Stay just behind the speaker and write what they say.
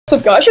So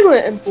guys, you're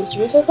going to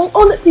MCSG, so playing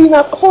on the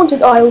map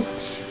Haunted Isles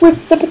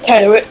with the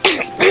Potato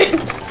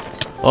Express.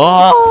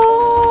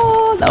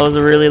 Oh, that was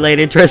a really late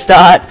intro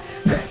start.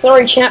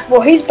 Sorry, champ. Well,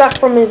 he's back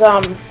from his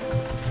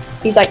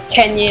he's like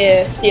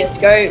 10-year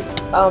CS:GO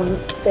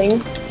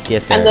thing.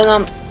 CS:GO. And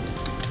then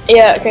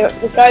yeah, okay.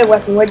 This guy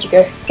weapon. Where'd you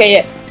go? Okay,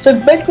 yeah. So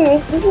basically,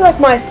 this is like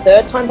my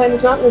third time playing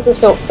this map. This is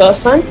Philip's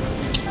first time.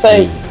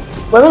 So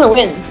we're gonna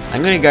win.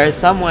 I'm gonna go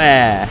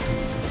somewhere.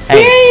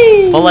 Hey,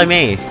 Yay! follow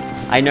me.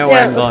 I know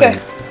where I'm going.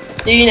 Go.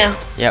 Do you now?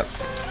 Yep.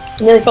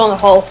 You nearly fell in the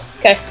hole.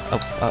 Okay.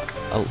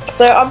 Oh.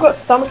 So I've got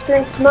some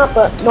experience in that,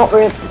 but not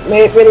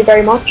really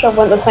very much. I've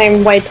went the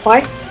same way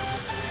twice.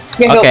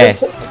 Okay.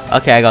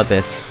 Okay, I got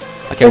this.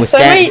 Okay,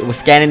 we're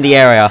scanning the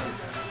area.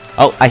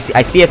 Oh, I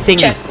see a thing.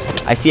 Chest.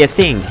 I see a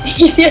thing.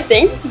 You see a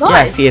thing? Nice. Yeah,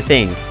 I see a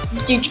thing.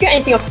 Did you get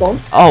anything off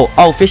spawn?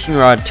 Oh, fishing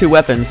rod, 2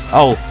 weapons.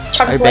 Oh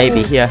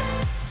baby, here.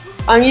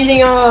 I'm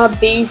using a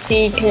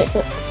BC.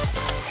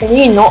 Can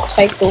you not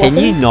take the weapon?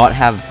 Can you not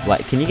have,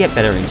 like, can you get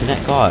better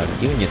internet? God,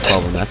 you and your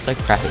 12 and that's so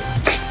crappy.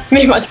 Me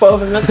and my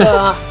 12 and that's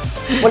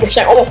what a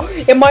shame. Oh,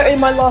 in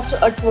my last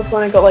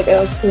when I got like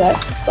a right.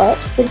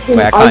 Wait,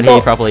 I can't hear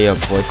you properly. Your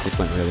voice just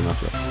went really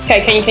muffled.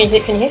 Okay, can you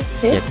hear?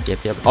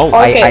 Yep. Oh,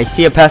 okay. I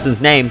see a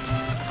person's name.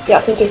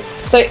 Yeah, thank you.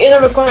 So in a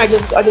recording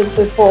I did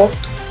before,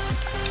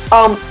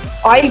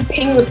 I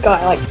pinged this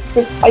guy. Like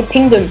I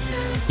pinged him.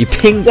 You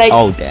pinged? Like,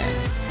 oh damn.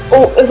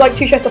 Oh, there's like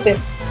 2 chests up here.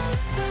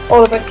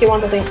 Oh, there's like 2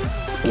 ones I think.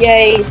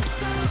 Yay.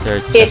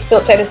 Here,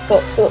 Philip, take this.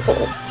 Philip.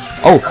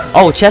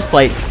 Oh, chest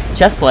plates.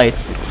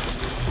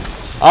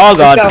 Oh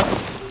god. Let's go.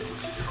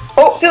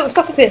 Oh, Philip,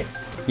 stuff up here.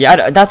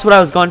 Yeah, that's what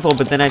I was going for,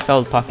 but then I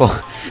fell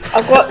parkour.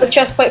 I've got the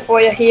chest plate for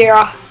you here.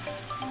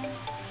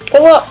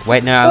 Philip.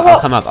 Wait, no,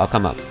 I'll come up.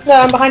 No,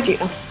 I'm behind you.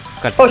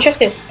 God. Oh, chest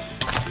here.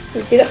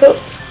 You see that,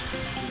 Philip?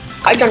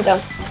 I jumped down.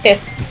 Here.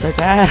 I'm so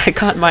bad. I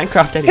can't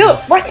Minecraft anymore.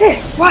 Philip, right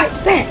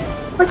there.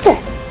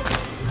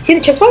 See the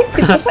chest plate?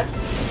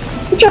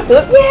 Good job,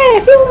 Philip.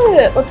 Yeah,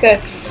 Philip. Let's go.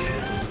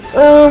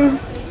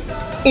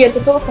 Yeah, so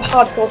Philip's a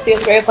hardcore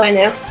CS:GO player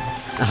now.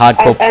 A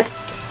hardcore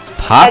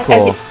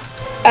parkour.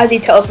 As he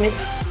tells me.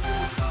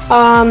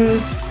 I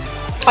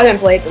don't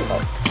believe him,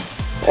 but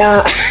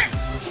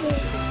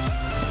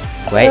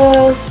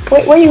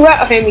wait, where you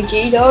at, homie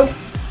G dog?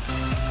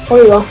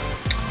 Where you are?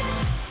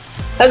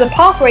 There's a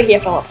pathway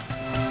here, Philip.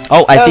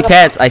 Oh, I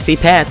see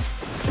pets.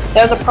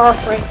 There's a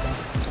pathway.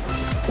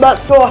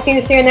 Let's go. I see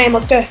your name.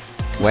 Let's go.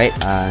 Wait,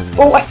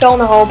 oh, I fell in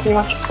the hole pretty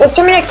much. There's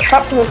so many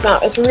traps in this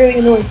map. It's really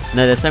annoying.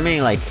 No, there's so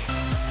many like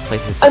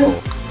places to fall.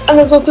 And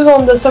there's also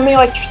there's so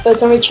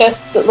many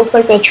chests that look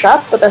like they're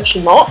trapped, but they're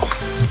actually not.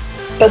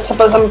 But some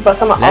are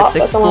Let's up.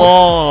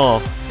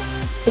 explore.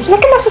 It's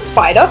like a massive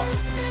spider.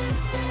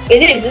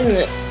 It is, isn't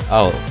it?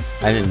 Oh,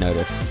 I didn't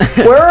notice.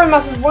 we're on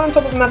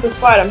top of a massive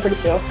spider. I'm pretty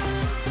sure.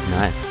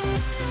 Nice.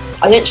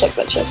 I didn't check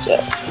that chest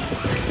yet.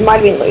 It might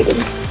have been looted.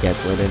 Yeah,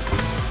 it's looted.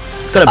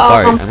 It's got a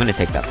boat. I'm gonna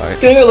take that boat.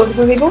 Do you want to go looking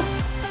for people?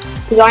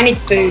 Because I need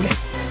food.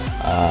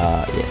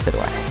 Yeah, so do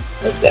I.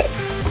 Let's go.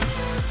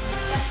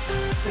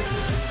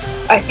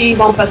 I see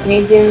one person.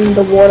 He's in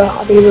the water.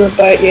 I think he's in the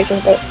boat. Yeah, he's in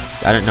the boat.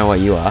 I don't know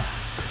what you are.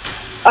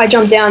 I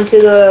jumped down to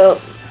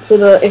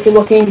the if you're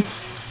looking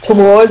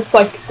towards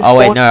like. Oh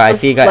wait, no, I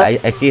see a guy.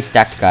 I see a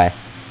stacked guy.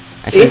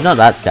 Actually, he's not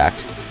that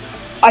stacked.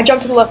 I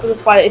jumped to the left of the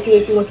spider. If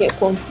you're looking at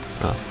spawn.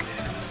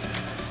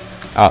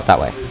 Oh, that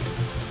way.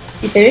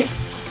 You see me?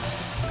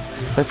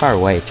 So far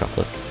away,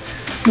 Choclitt.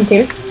 You see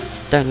me?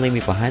 Just don't leave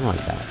me behind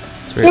like that.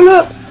 It's rude.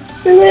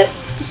 Philip,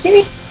 you see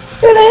me?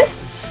 Philip,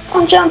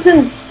 I'm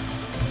jumping.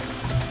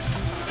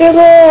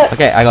 Philip.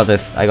 Okay, I got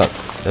this. You got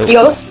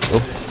this?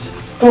 Oh.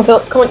 Come on,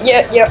 Philip. Come on.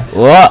 Yeah.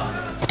 What?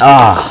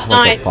 Ah,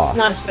 nice.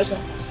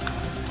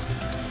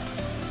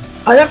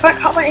 I don't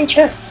can't find any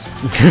chests.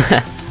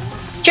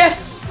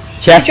 Chest.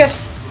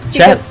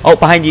 Oh,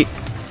 behind you.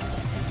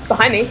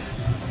 Behind me?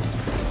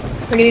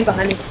 What do you mean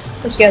behind me?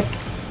 I'm scared.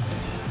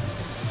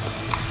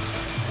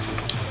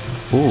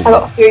 Ooh. I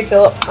got food,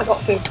 Philip. I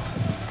got food.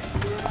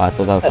 Oh, I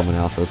thought that was someone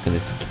else. I was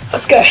gonna.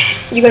 Let's go.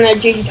 You gonna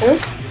GG turn?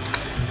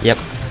 Yep.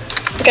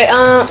 Okay.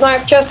 No,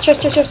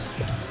 chest.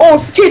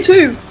 Oh, tier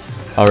 2.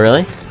 Oh,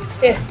 really?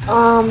 Yeah.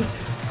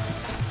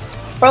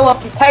 Roll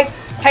up.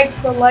 Take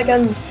the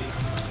leggings.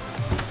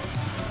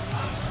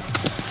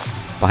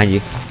 Behind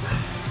you.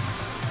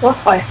 What?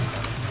 Fire.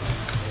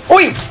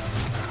 Oi!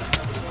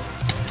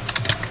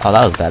 Oh,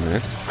 that was a bad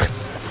move.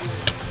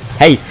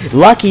 Hey,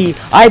 Lucky!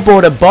 I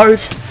bought a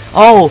boat!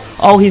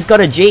 Oh, he's got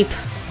a Jeep!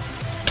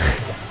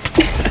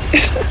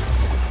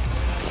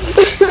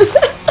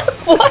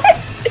 What?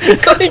 You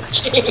got a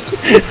Jeep?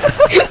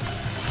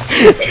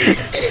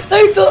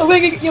 No, Philip, we're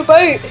gonna get your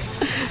boat!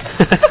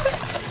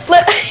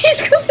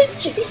 He's got a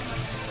Jeep!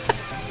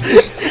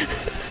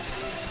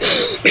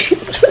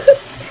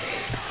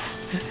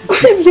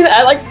 Have you seen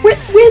that? Like,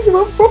 where's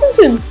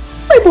Robinson?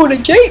 I bought a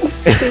Jeep!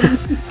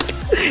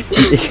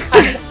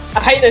 I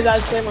hate those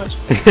ads so much.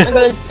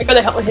 I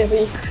gotta help my here for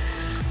you.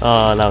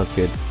 Oh, that was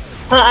good.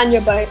 And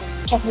your boat.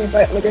 Chucking your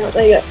boat on the ground.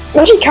 There you go.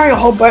 Imagine carrying a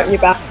whole boat on your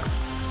back.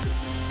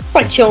 It's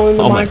like chilling in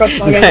the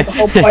Minecraft game with the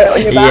whole boat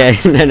on your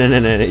back. Yeah,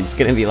 no. It's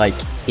gonna be like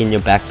in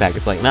your backpack.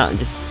 It's like, no,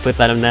 just put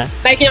that in there.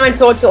 Make your own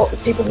sword, Philip.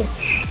 There's people here.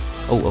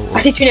 Oh.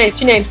 I see two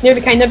names. Never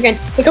came. They're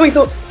coming,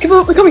 Philip. Come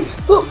on, they're coming.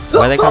 Philip,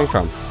 Where are they coming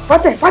from?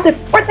 Right there.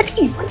 Right next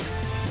to you.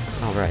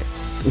 Oh, right.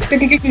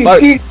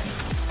 Boat. Wait,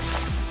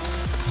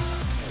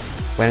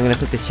 I'm gonna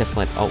put this chest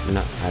plate. Oh,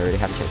 no, I already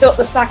have a chest. Philip,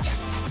 they're stacked.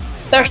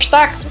 They're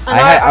stacked.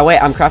 Wait,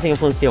 I'm crafting a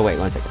flint steel. Wait,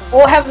 1 second.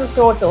 All I have is a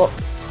sword, Philip.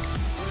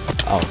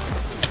 Oh.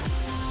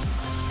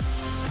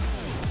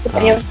 Do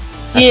you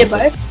need a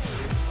bow?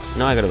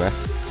 No, I got a bow.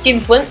 Do you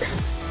have a flint?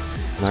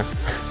 No.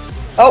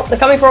 Oh, they're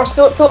coming for us,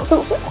 Philip.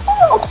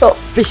 Philip.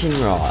 Fishing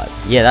rod.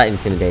 Yeah, that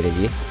intimidated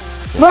you.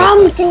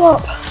 Run,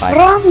 Philip. Bye.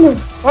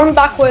 Run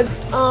backwards.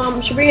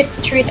 Should we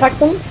attack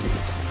them?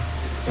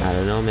 I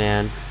don't know,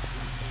 man.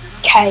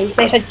 K.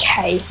 They said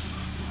K.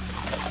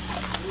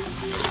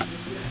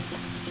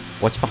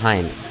 Watch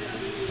behind.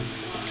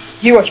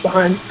 You watch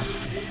behind.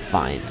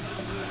 Fine.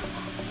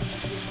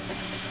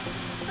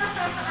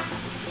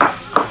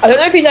 I don't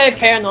know if he's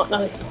AFK or not.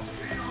 No.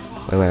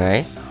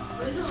 Wait.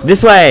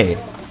 This way!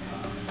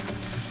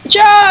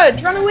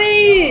 Judge, run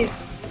away!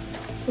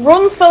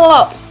 Run,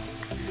 Philip!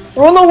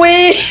 Run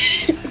away!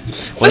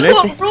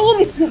 Philip,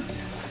 run!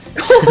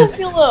 Go on,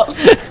 Philip!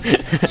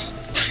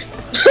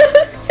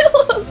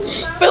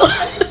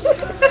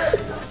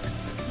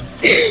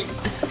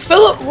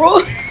 Philip,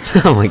 run!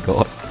 Oh my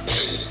god.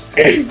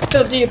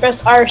 Philip, do your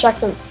best Irish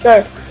accent.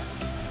 Go.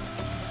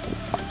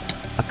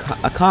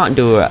 I can't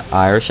do an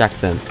Irish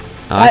accent.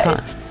 No, I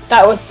can't.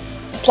 That was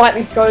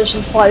slightly Scottish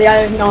and slightly, I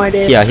have no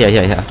idea.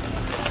 Yeah.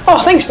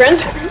 Oh, thanks, friend.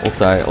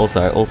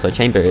 Also,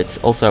 chamber. It's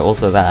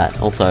also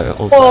that. Also.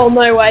 Oh,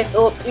 no way,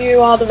 Philip.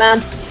 You are the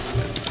man.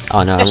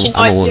 Oh no, Actually,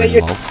 I'm a woman.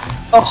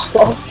 Oh,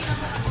 well.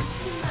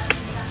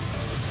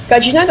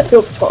 Guys, you know that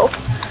Philip's 12?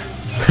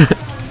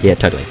 Yeah,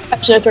 totally.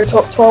 Actually, no, sorry,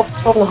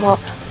 12 and a half.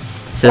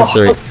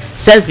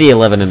 Says the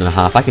 11 and a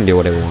half. I can do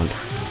whatever I want.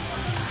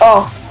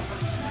 Oh.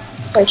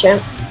 Sorry,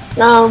 champ.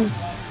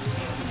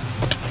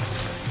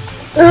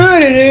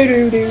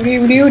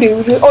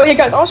 Oh yeah,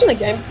 guys, I was in the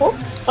game before. I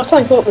was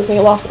telling Philip this thing,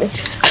 he laughed at me.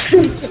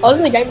 I was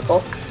in the game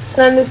before, and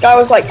then this guy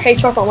was like, "Hey,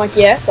 Choclitt," I'm like,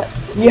 "Yeah, but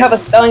you have a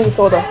spelling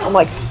disorder." I'm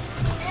like,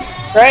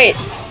 "Great."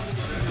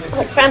 I'm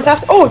like,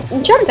 fantastic. Oh,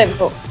 enchantment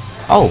table.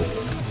 Oh,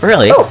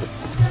 really?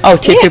 Oh,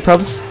 tier 2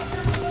 probs.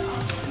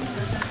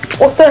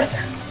 What's this?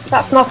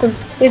 That's nothing.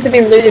 Needs to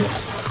be looted.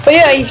 But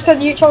yeah, you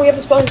said you told me you have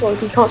a spelling disorder.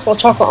 You can't spell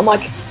chocolate. I'm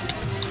like,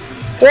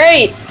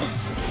 great.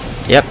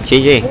 Yep,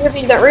 GG.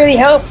 That really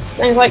helps.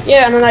 And he's like,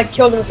 yeah, and then I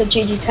killed him and said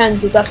GG10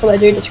 because that's what I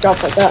do to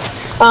scraps like that.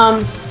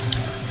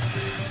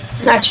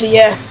 Actually,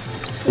 yeah.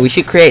 We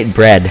should create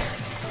bread.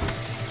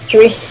 Should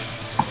we?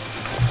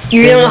 Do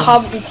you really want to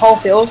harvest this whole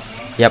field?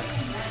 Yep,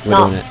 we're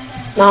doing it.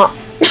 No.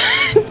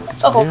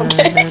 Oh,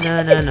 okay.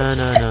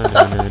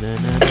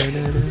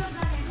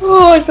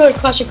 Oh, it's like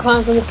Clash of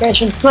Clans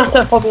notification. That's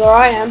how popular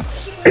I am.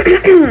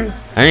 I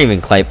don't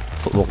even clap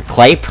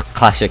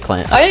Clash of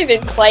Clans. I don't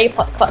even play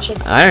Clash of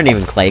Clans. I don't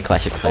even play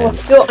Clash of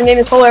Clans. Oh, I mean,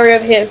 this whole area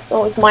over here,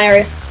 so it's my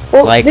area.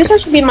 Well, like, this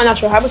should be my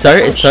natural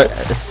habitat.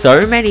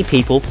 So many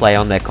people play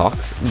on their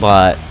cocks,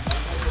 but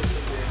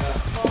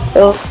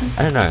I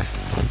don't know.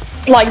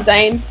 Like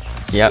Zane.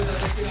 Yep.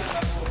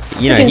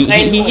 You know,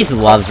 he just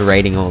loves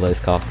raiding all those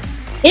cocks.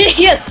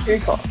 He has 2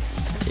 cocks.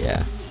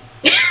 Yeah.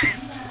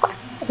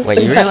 Wait,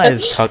 you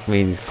realize cock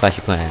means Clash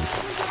of Clans?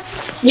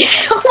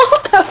 Yeah,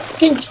 that's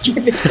fucking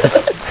stupid.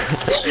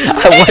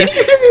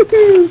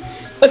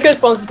 Let's go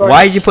sponsor bread.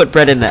 Why did you put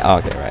bread in there? Oh,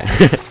 okay, right.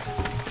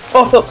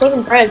 Oh, Philip,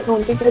 something bread. Come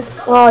on, big bread.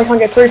 Oh, I can't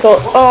get through,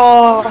 Philip.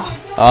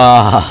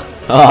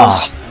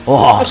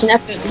 Such an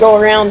effort to go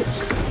around.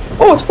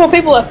 Oh, it's 4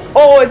 people left.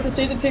 Oh, it's a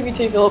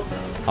 2v2, Philip.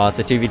 Oh, it's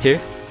a 2v2?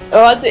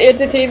 Oh, it's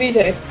a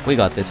 2v2. We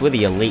got this. We're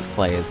the elite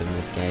players in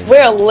this game.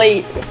 We're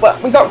elite, but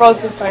we got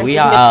roles this time. We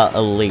are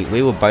elite.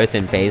 We were both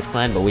in FaZe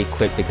Clan, but we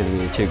quit because we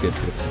were too good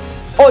for the clan.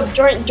 Oh,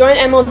 join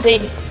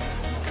MLD.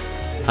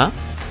 Huh?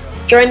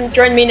 Join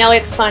me and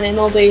Elliot's clan,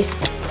 MLD.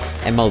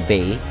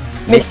 MLD?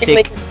 Mystic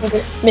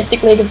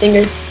League of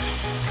Dingoes.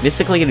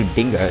 Mystic League of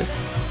Dingoes?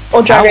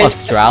 Or Drag Race.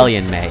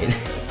 Australian, mate.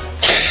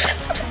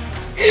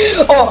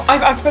 Oh,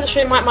 I forgot to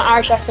show you my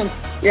Irish accent.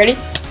 You ready?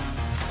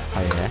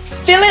 Oh yeah.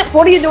 Philip,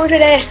 what are you doing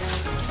today?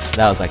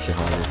 That was actually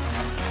horrible.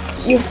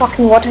 You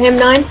fucking Waterham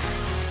 9?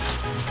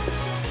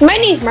 My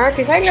name's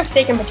Marcus, I love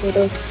steak and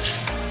potatoes.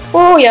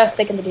 Oh yeah,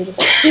 steak and potatoes.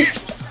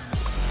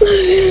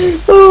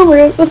 Oh my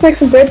god, let's make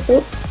some bread,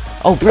 Philip.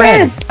 Oh,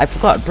 bread! I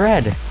forgot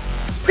bread!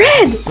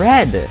 Bread!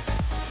 Bread!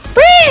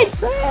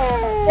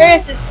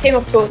 There's this team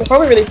of 2. They're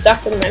probably really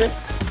stuck at the moment.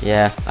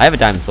 Yeah, I have a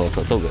diamond sword,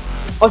 so it's all good.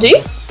 Oh, do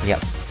you?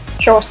 Yep.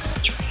 Show us.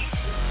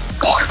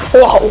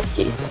 Whoa,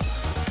 jeez.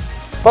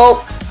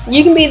 Well,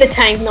 you can be the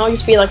tank, and I'll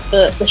just be like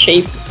the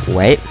sheep.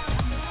 Wait.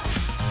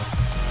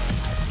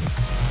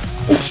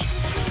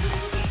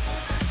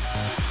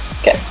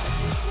 Okay.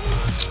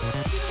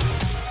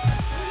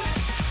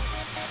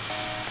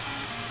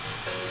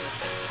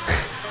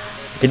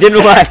 It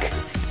didn't work!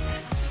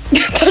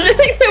 I don't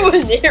think they were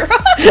near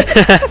us.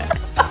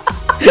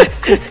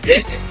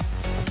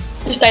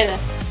 Just stay there.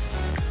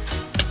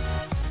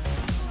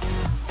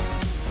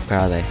 Where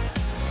are they?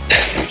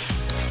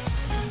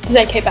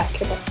 Say K back,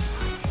 K back.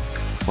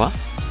 What?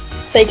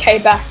 Say K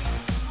back.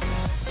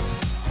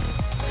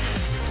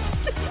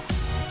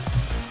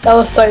 That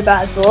was so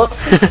bad, Philip.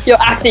 Your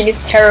acting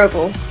is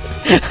terrible.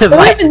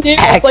 My even do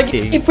this, like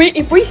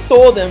if we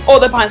saw them, oh,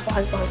 they're behind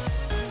us.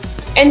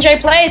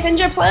 NJ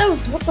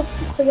players, what the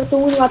fuck are you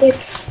doing, laddie?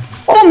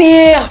 Come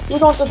here, we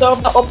don't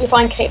deserve that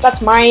Optifine cape. That's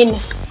mine.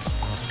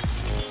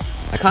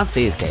 I can't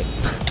see his cape.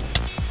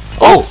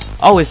 Oh,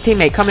 his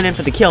teammate coming in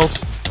for the kills.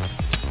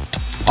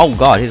 Oh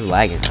god, he's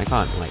lagging. I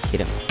can't like hit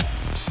him.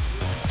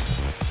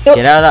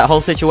 Get out of that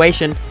whole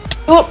situation.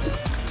 Look.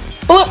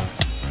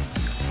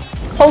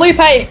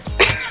 Felipe.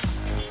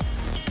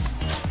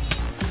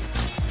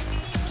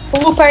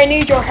 Felipe, I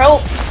need your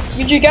help.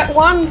 Did you get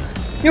one?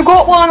 You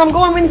got one. I'm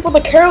going in for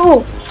the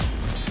kill.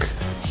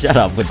 Shut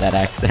up with that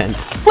accent.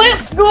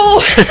 Let's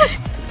go.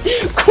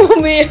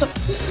 Come here.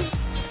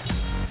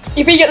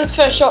 If you get this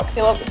first shot,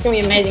 Philip, it's gonna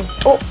be amazing.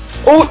 Oh,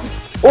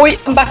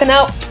 I'm backing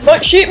out.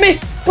 Don't shoot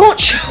me. Don't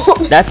shoot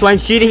me. That's why I'm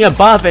shooting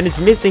above, and it's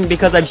missing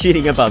because I'm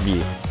shooting above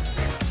you.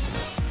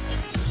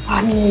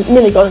 I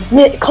nearly got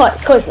him.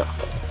 Close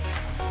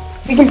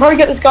enough. We can probably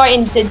get this guy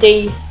into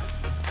D. See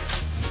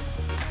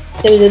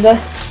what we did there?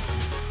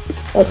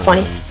 That was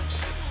funny.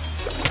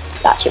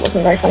 That actually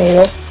wasn't very funny at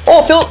all.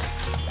 Oh, Phil!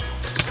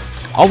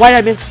 Oh, why did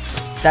I miss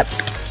that?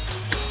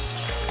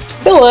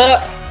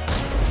 Philip!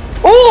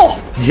 Oh!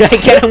 Did I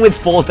get him with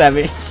 4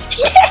 damage?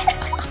 Yeah!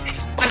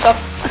 My god.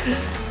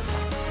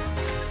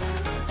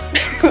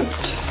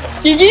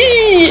 GG!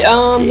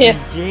 Here.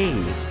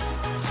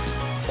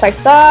 GG. Take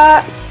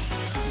that.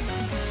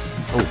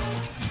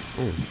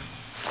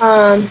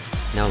 Oh.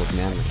 Now look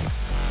manly.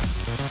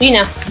 You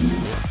now.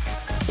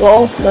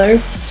 Lol,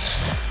 no.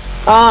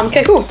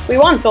 Okay, cool. We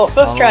won, Philip.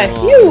 First try.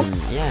 You.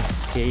 Yeah.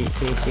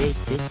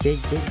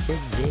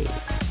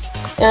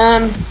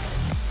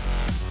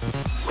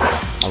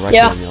 I'll rush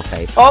you on your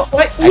face. Oh,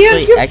 wait.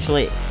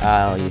 Actually,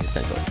 I'll use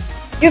this sword.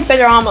 You have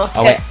better armor.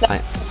 Oh, okay,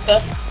 wait. That's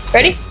fair.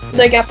 Ready?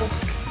 No gapples.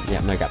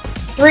 Yeah, no gapples.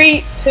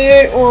 3,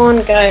 2, 1,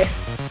 go.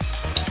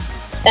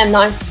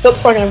 M9.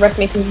 Philip's probably gonna wreck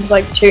me because he's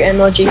like 2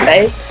 MLG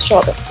phase.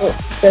 Shot it.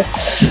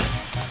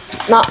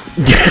 Nah.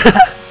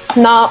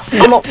 Nah,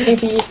 I'm not waiting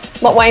for you.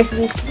 I'm not waiting for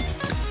this.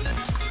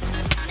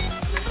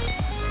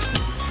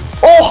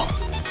 Oh!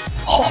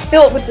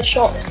 Philip with the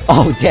shots.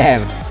 Oh,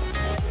 damn.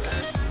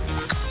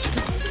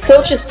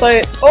 Philip's just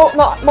so... Oh,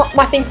 no,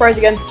 my thing froze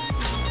again.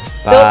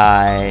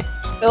 Bye.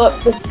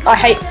 Philip, I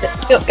hate it.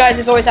 Philip, guys,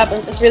 this always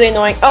happens. It's really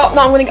annoying. Oh,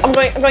 no, I'm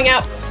going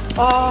out.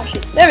 Oh,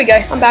 shit. There we go.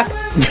 I'm back.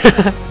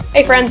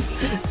 Hey, friend.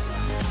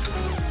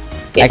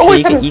 It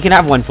Actually, you can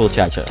have one full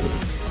charge on you.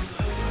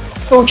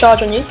 Full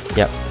charge on you?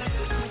 Yep.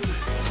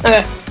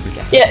 Okay.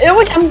 Yeah, it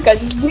always happens, guys.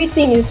 This weird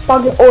thing is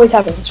fucking always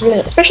happens. It's really,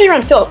 especially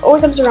around Philip.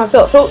 Always happens around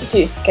Philip. Philip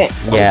too. Okay.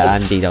 Yeah,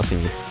 I'm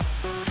DDoSing you.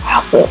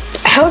 Wow, Philip.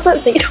 How is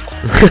that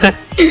DDoS?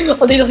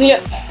 I'm DDoSing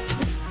it.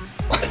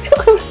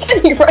 I'm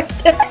standing right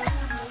there.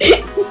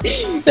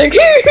 Like,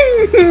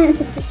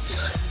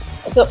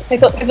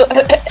 Philip.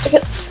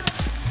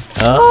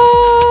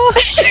 Oh.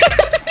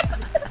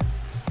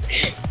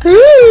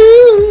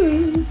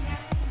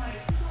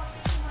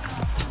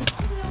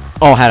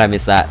 Oh, how'd I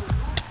miss that?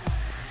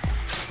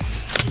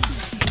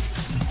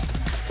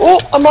 Oh,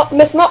 I'm not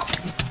messing up.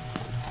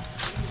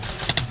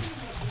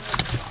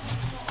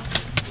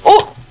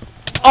 Oh!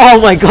 Oh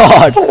my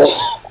god!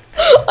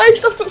 I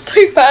stuffed up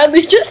so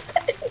badly just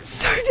then.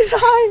 So did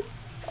I.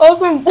 I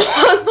was on one.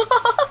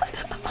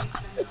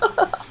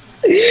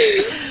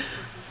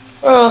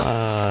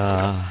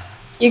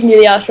 You can do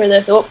the outro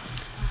there, Philip.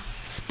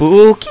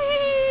 Spooky!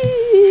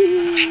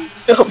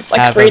 Philip's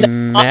like have a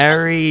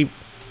merry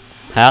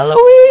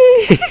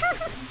Halloween!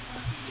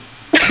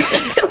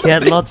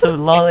 Get lots of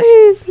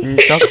lollies and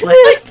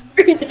chocolate.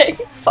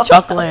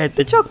 Choclitt,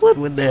 the chocolate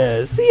with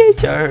the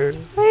CHR.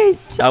 Hey,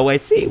 shall we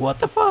see what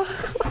the fuck?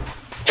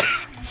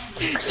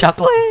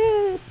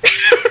 Chocolate.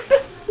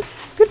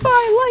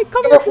 Goodbye, like,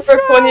 comment,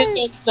 subscribe.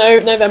 No,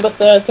 November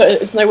 3rd, so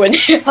it's nowhere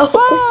near.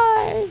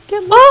 Bye.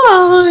 Get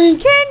Bye.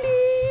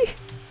 Candy.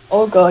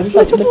 Oh god, you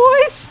little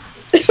boys.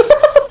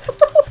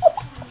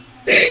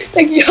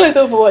 Thank you guys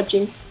all for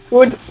watching.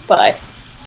 Goodbye.